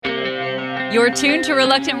You're tuned to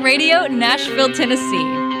Reluctant Radio, Nashville, Tennessee.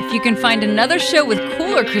 If you can find another show with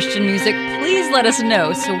cooler Christian music, please let us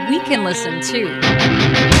know so we can listen too.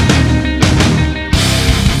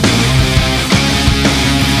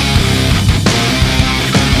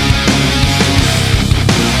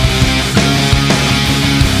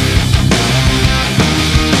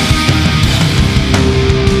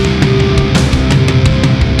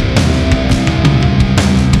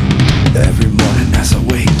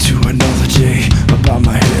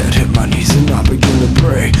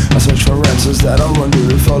 That I wonder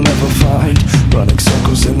if I'll ever find. Running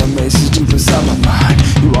circles in the mazes deep inside my mind.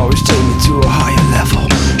 You always take me to a higher level.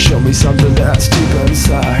 Show me something that's deep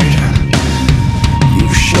inside. You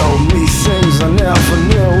show me things I never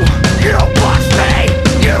knew. You push me,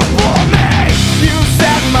 you pull me. You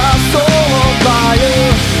set my soul on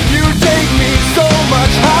fire. You take me so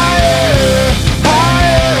much higher,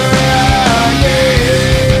 higher,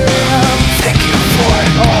 yeah. Thank you for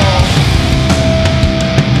it all.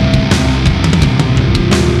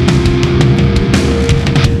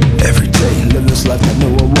 Life I know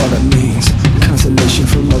what it means. Consolation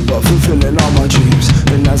from above, fulfilling all my dreams.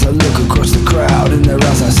 And as I look across the crowd, in their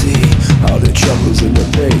eyes I see all the troubles and the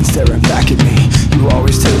pain staring back at me. You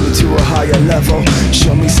always take me to a higher level.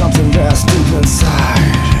 Show me something that's deep inside.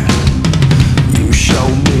 You show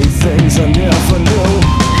me things I never knew.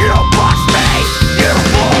 You push me, you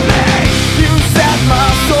pull me. You set my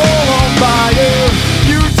soul on fire.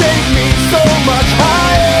 You take me so much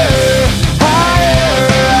higher.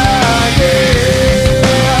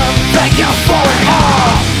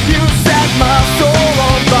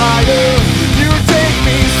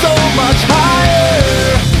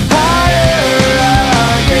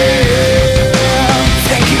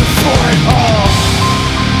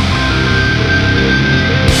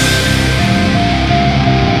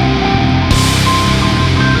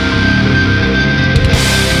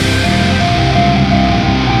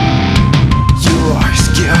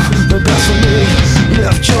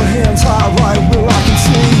 Lift your hands high right where I can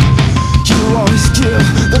see. You always give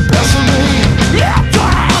the best of me. Lift your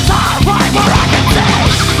hands high right where I can see.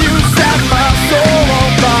 You set my soul on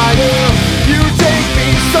fire. You take me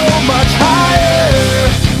so much higher,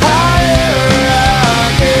 higher,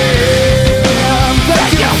 yeah.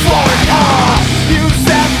 Thank you for it all. You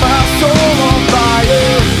set my soul on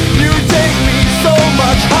fire. You take me so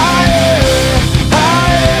much higher,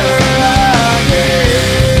 higher, yeah.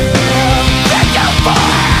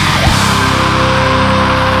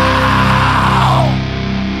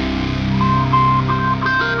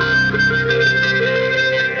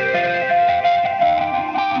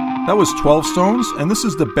 That was 12 Stones, and this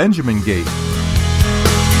is the Benjamin Gate.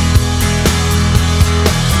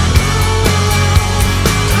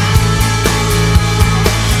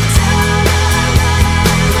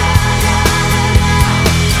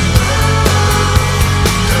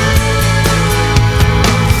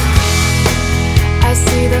 I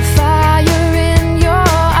see the fire in your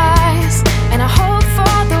eyes, and I hope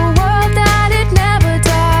for the world that it never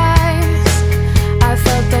dies. I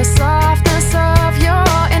felt the softness of your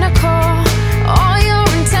inner core, all your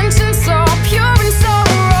intentions so pure.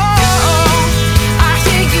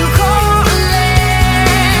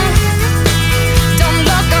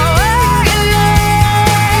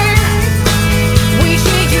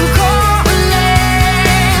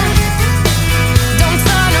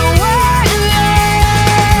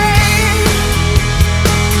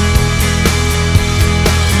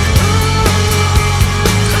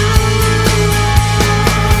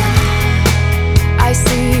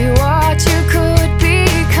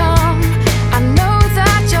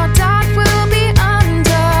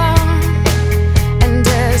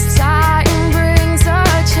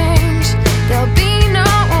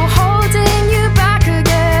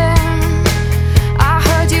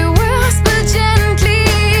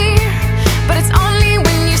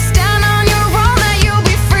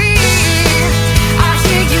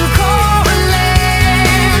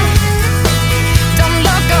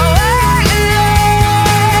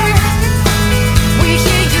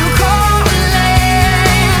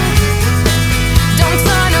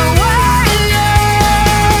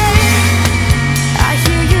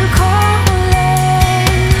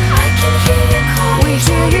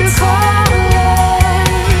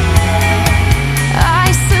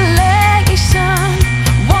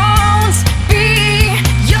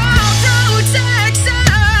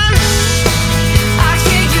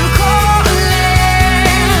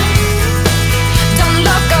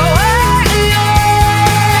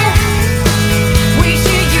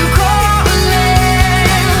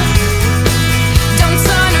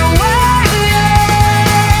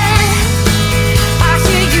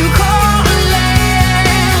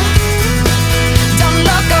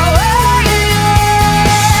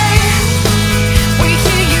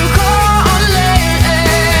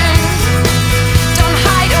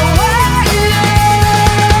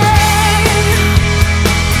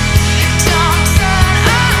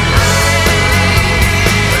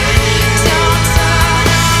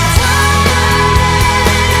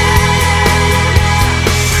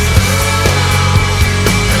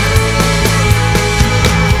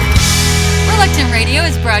 Radio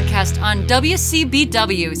is broadcast on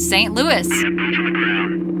WCBW St. Louis.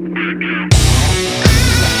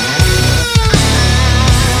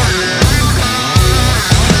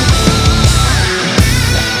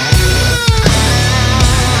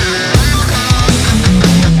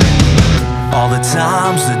 All the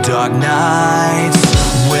times, the dark nights,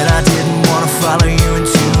 when I didn't want to follow you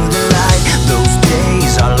into the light, those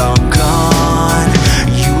days are long gone.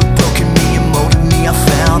 You had broken me and molded me, I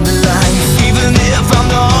found the light. Even if I'm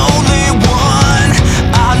the only one,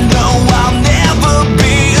 I know I'll never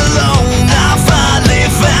be alone. I finally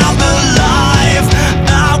found the life,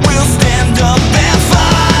 I will stand up and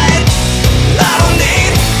fight. I don't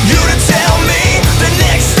need you to tell me the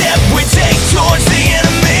next step we take towards the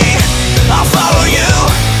enemy. I'll follow you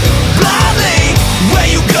blindly. Where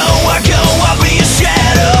you go, I go, I'll be a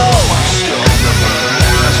shadow.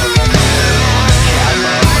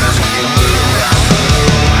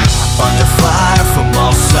 Under fire from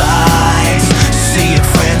all sides, seeing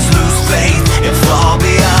friends lose faith and fall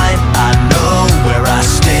behind. I know where I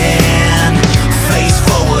stand. Face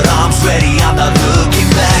forward, arms ready, I'm not looking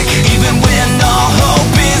back. Even when all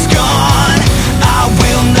hope is gone, I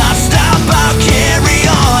will not stop, I'll carry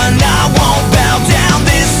on. I won't bow down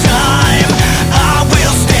this time, I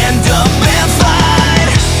will stand up and fight.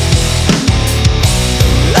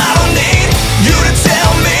 I don't need you to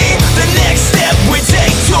tell me the next step we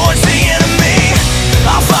take towards the enemy.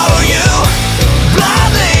 I'll follow you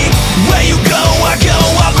blindly. Where you go, I go,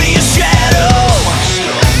 I'll be a shadow.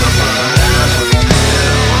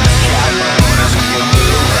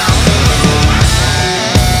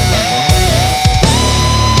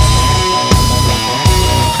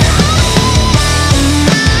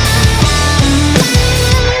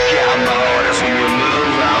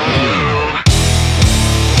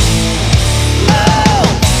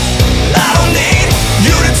 I don't need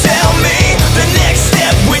you to tell me the next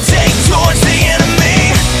step we take towards the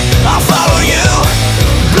enemy. I'll follow you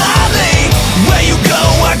blindly. Where you go,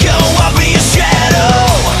 I go, I'll be a shadow.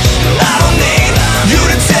 I don't need you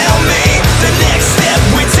to tell me the next step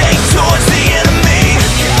we take towards the enemy.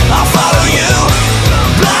 I'll follow you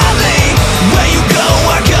blindly. Where you go,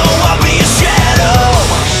 I go, I'll be a shadow.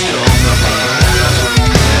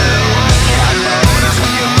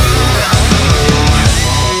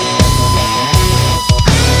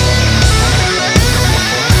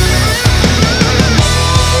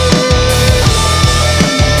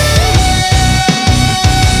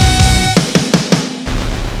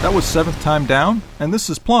 That was Seventh Time Down, and this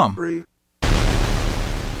is Plum. 3,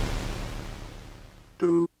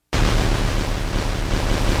 2,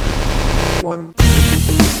 1.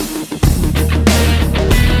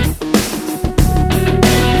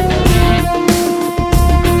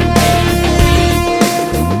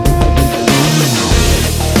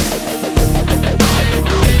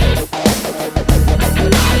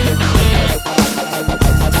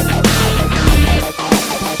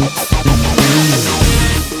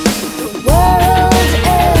 World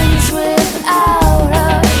ends without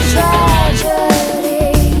a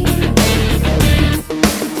tragedy.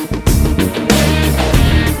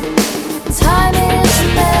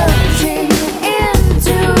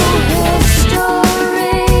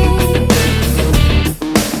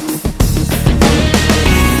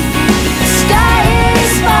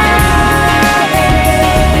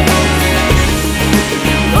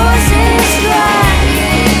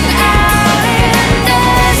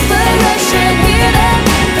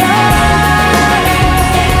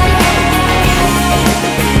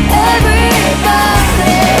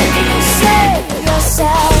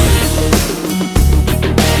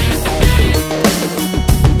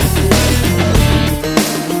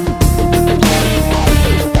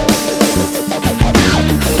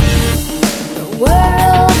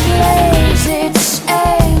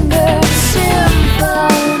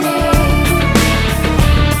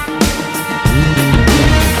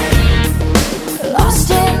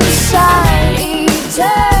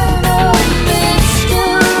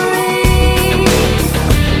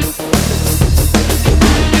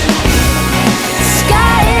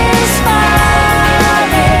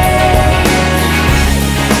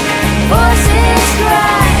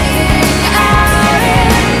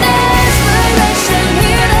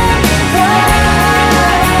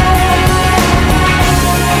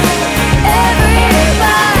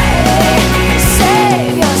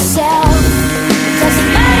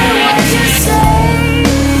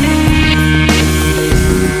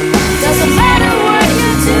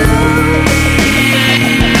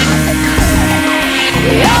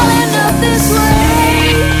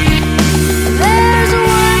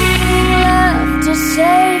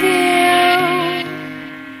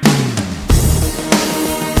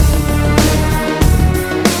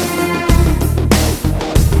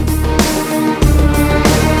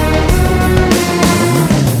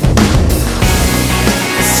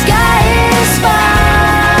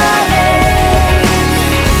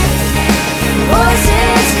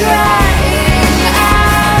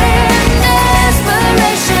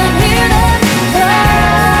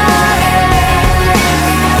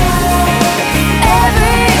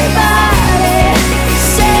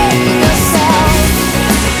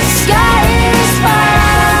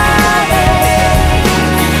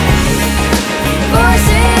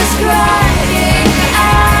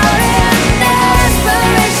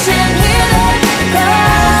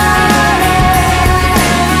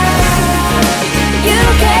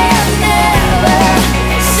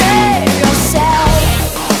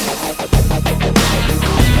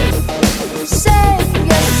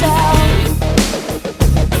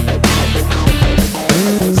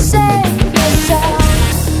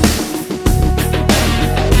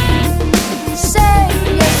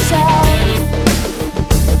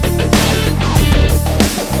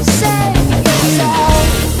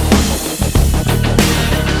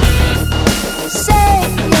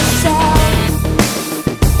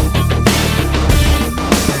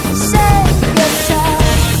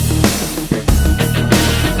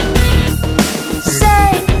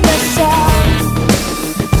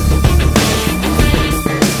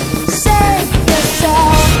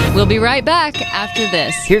 We'll be right back after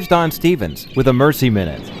this. Here's Don Stevens with a Mercy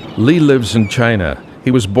Minute. Lee lives in China.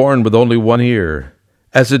 He was born with only one ear.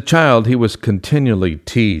 As a child, he was continually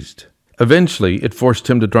teased. Eventually, it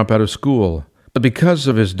forced him to drop out of school. But because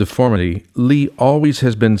of his deformity, Lee always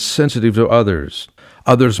has been sensitive to others.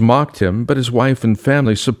 Others mocked him, but his wife and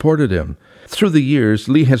family supported him. Through the years,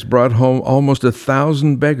 Lee has brought home almost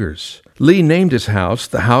 1,000 beggars. Lee named his house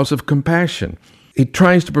the House of Compassion. He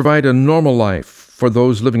tries to provide a normal life for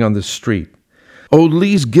those living on the street. Oh,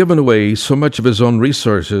 Lee's given away so much of his own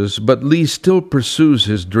resources, but Lee still pursues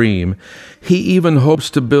his dream. He even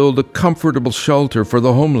hopes to build a comfortable shelter for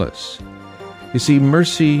the homeless. You see,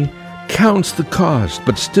 mercy counts the cost,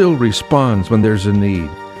 but still responds when there's a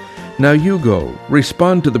need. Now you go,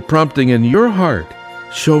 respond to the prompting in your heart.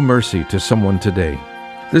 Show mercy to someone today.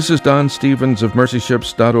 This is Don Stevens of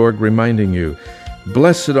mercyships.org reminding you,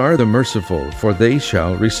 blessed are the merciful, for they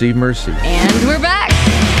shall receive mercy. And we're back.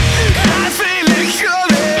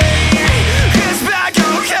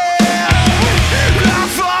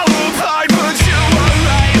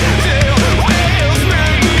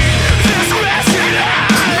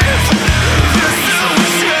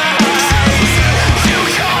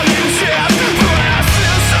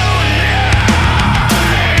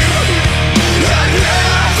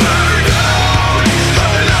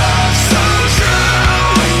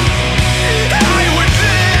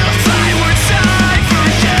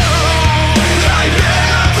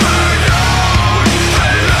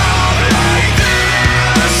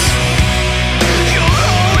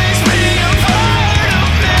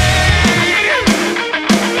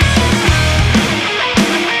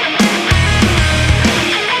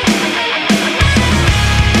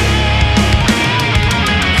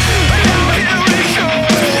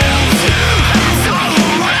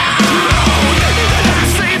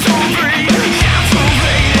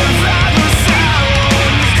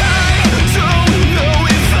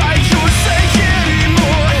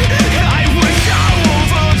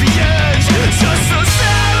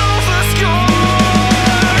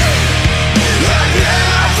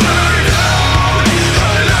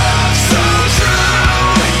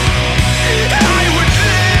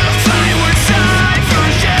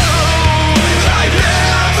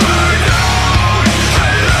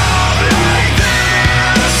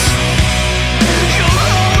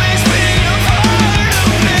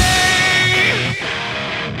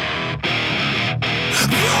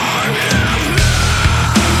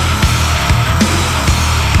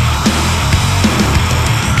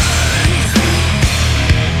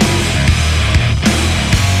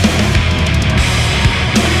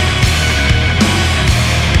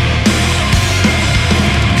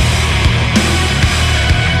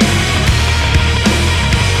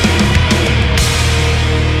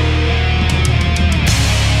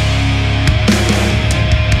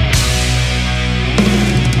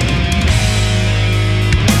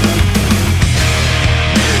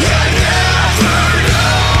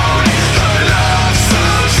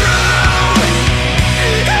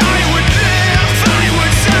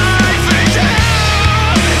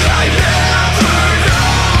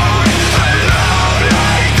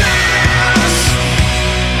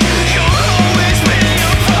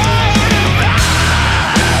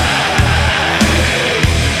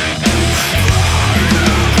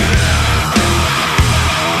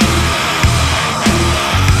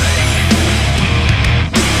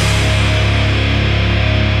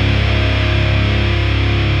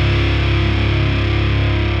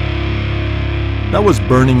 That was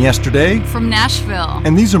Burning Yesterday. From Nashville.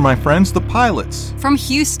 And these are my friends, the Pilots. From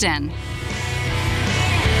Houston.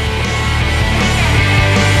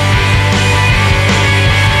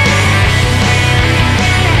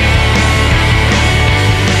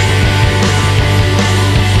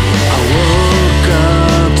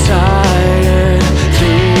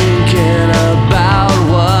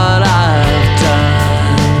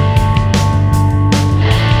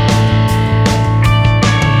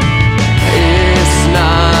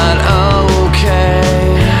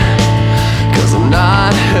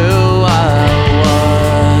 Not who I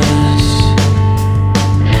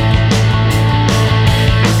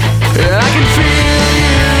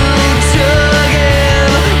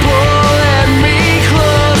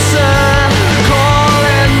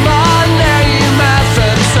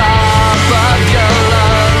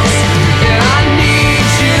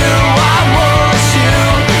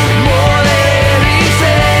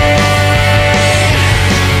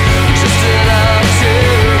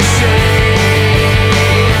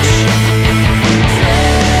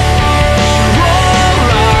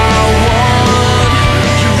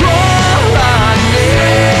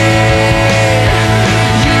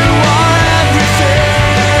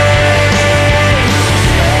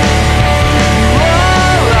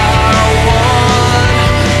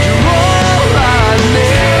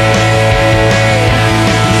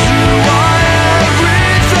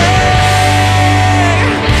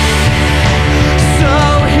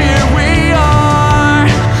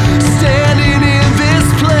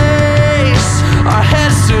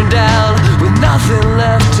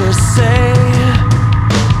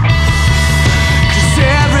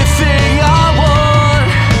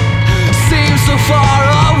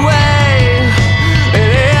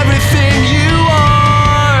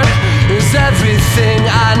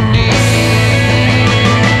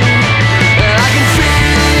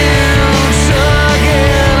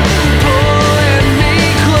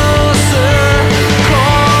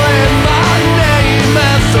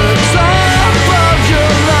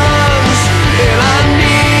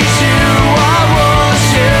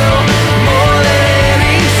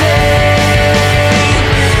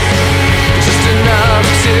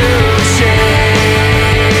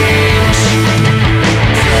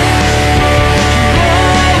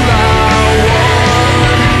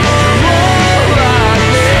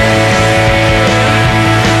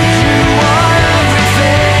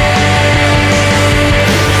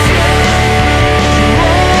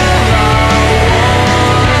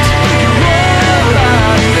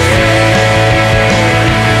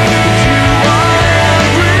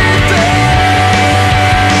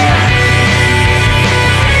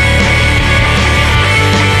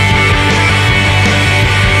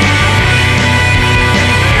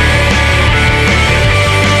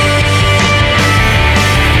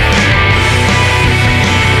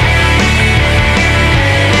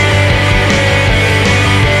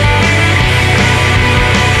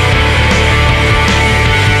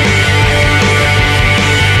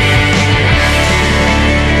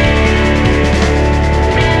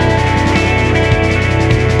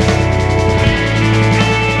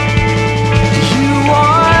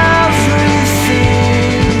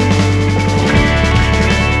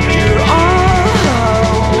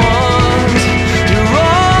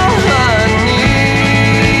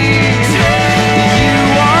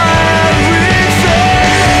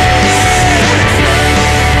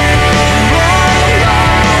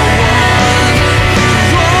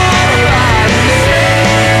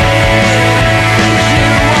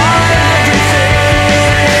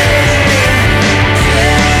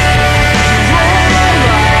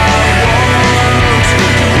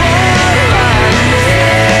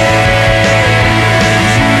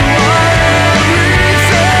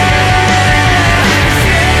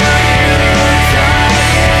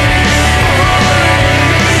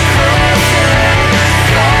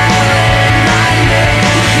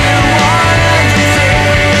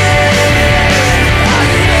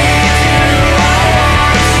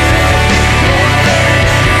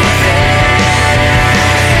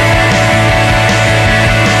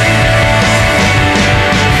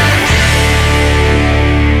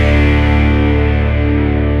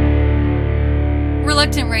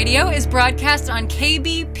Radio is broadcast on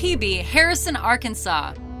KBPB, Harrison,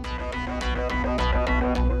 Arkansas.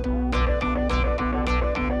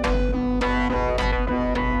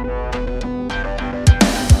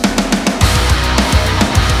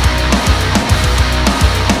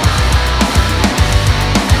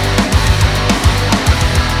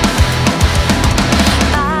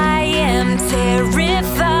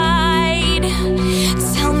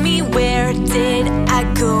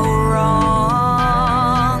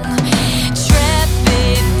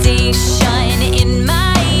 In my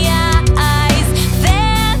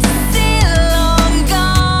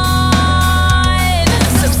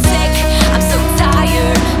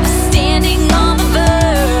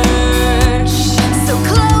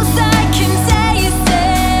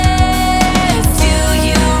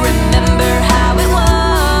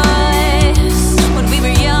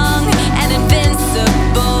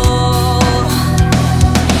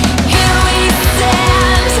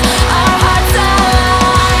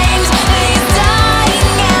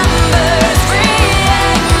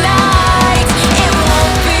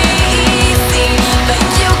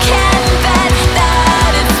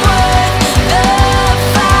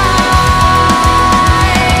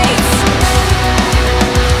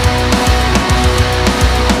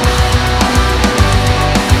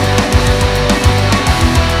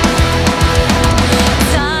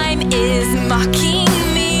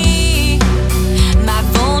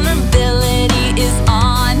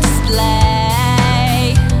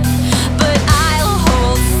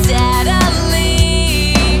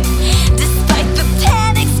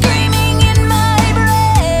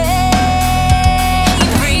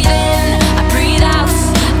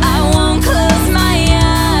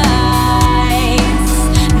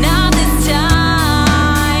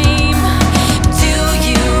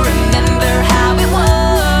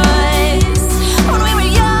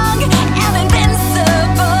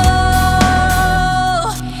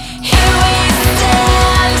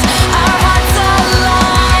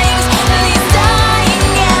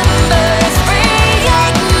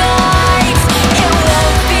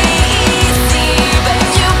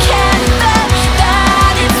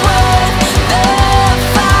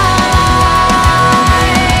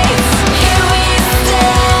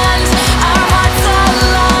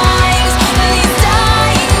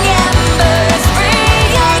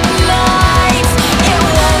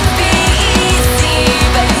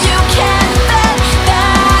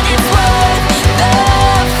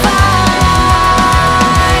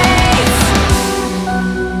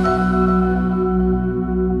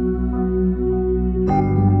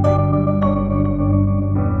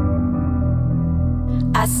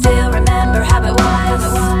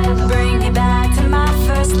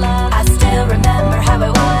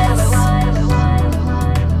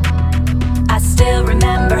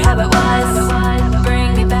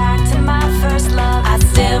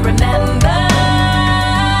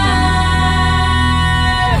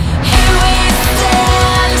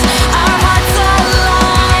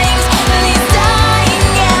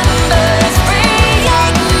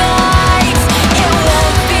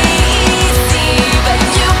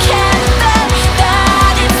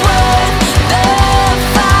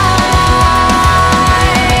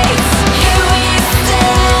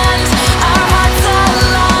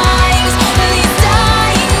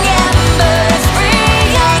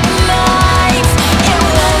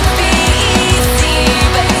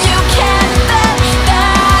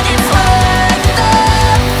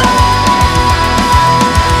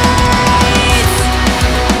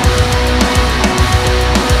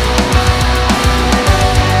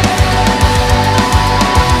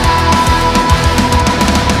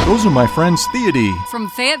Those are my friends Theody from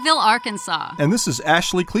Fayetteville, Arkansas. And this is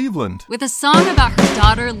Ashley Cleveland with a song about her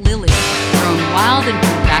daughter Lily, grown wild in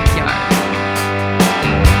her backyard.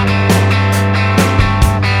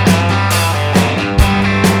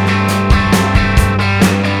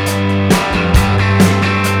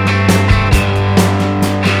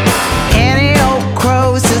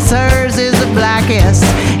 Hers is the blackest.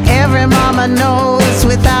 Every mama knows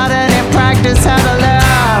without any practice how to love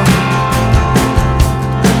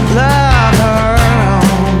her own.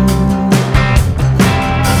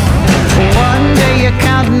 One day you're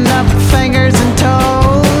counting up fingers and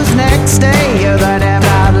toes. Next day you're learning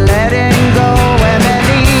about letting go and then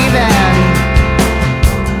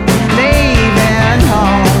leaving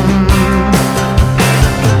home.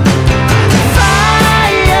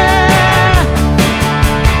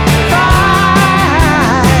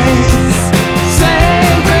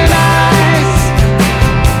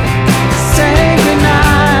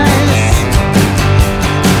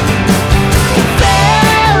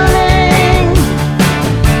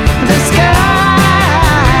 Sky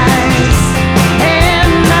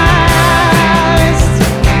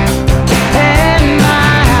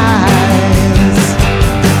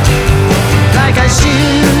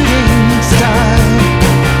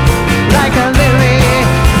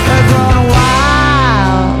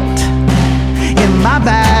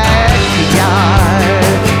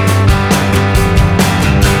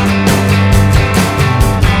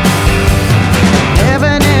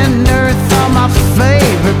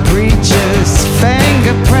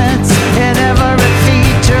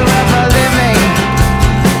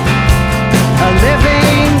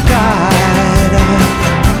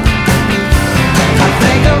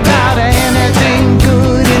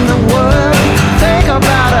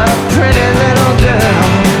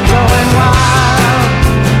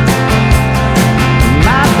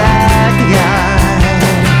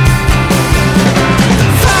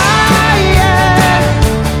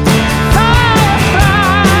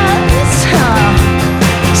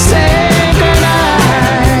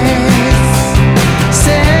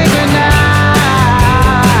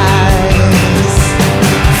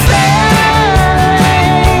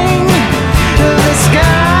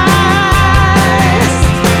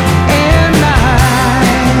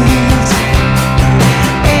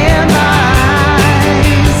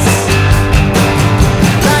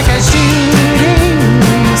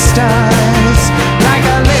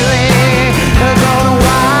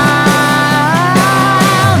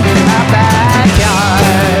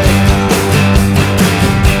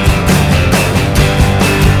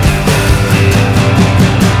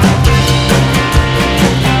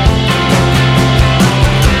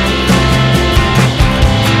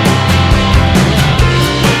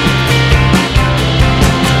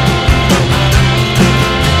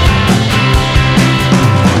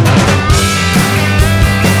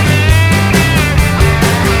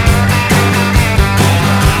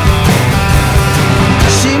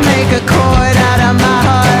a chord out of my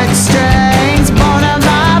heartstrings, born of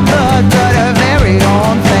my blood, but her very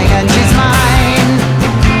own thing, and she's mine,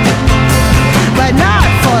 but not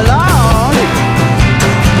for long.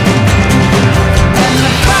 And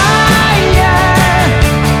the fire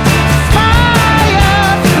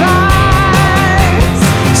flies,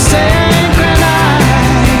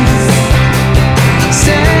 synchronize,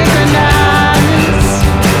 synchronize,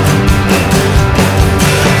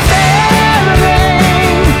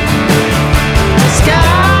 ferrying the skies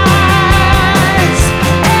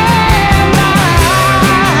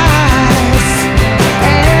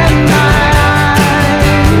and my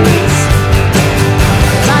eyes,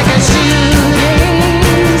 like a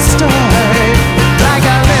shooting star, like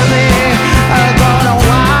a lily gone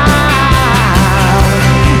wild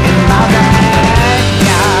in my backyard.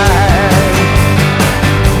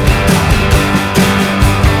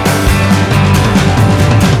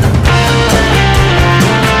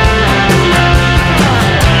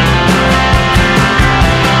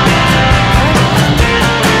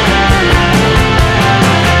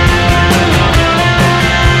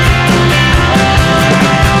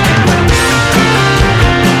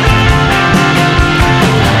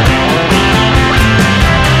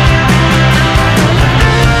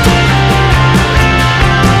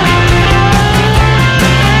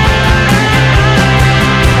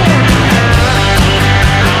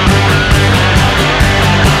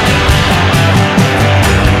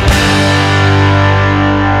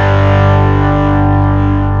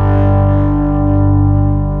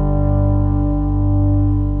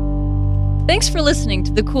 Thanks for listening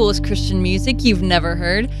to the coolest Christian music you've never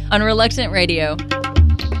heard on Reluctant Radio.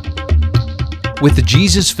 With the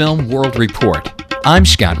Jesus Film World Report, I'm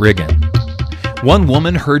Scott Riggin. One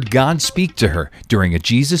woman heard God speak to her during a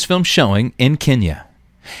Jesus film showing in Kenya.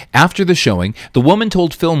 After the showing, the woman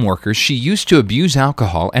told film workers she used to abuse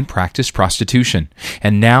alcohol and practice prostitution,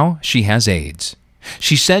 and now she has AIDS.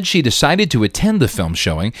 She said she decided to attend the film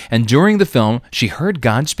showing, and during the film, she heard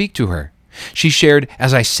God speak to her. She shared,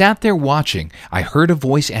 "As I sat there watching, I heard a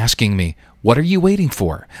voice asking me, 'What are you waiting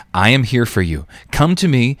for? I am here for you. Come to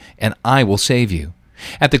me, and I will save you.'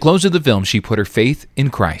 At the close of the film, she put her faith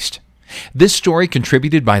in Christ." This story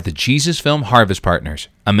contributed by the Jesus Film Harvest Partners,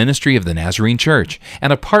 a ministry of the Nazarene Church,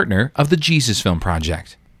 and a partner of the Jesus Film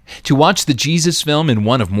Project. To watch the Jesus Film in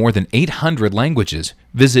one of more than 800 languages,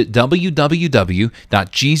 visit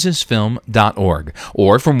www.jesusfilm.org,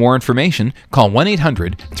 or for more information, call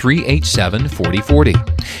 1-800-387-4040.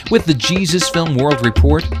 With the Jesus Film World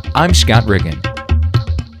Report, I'm Scott Riggin.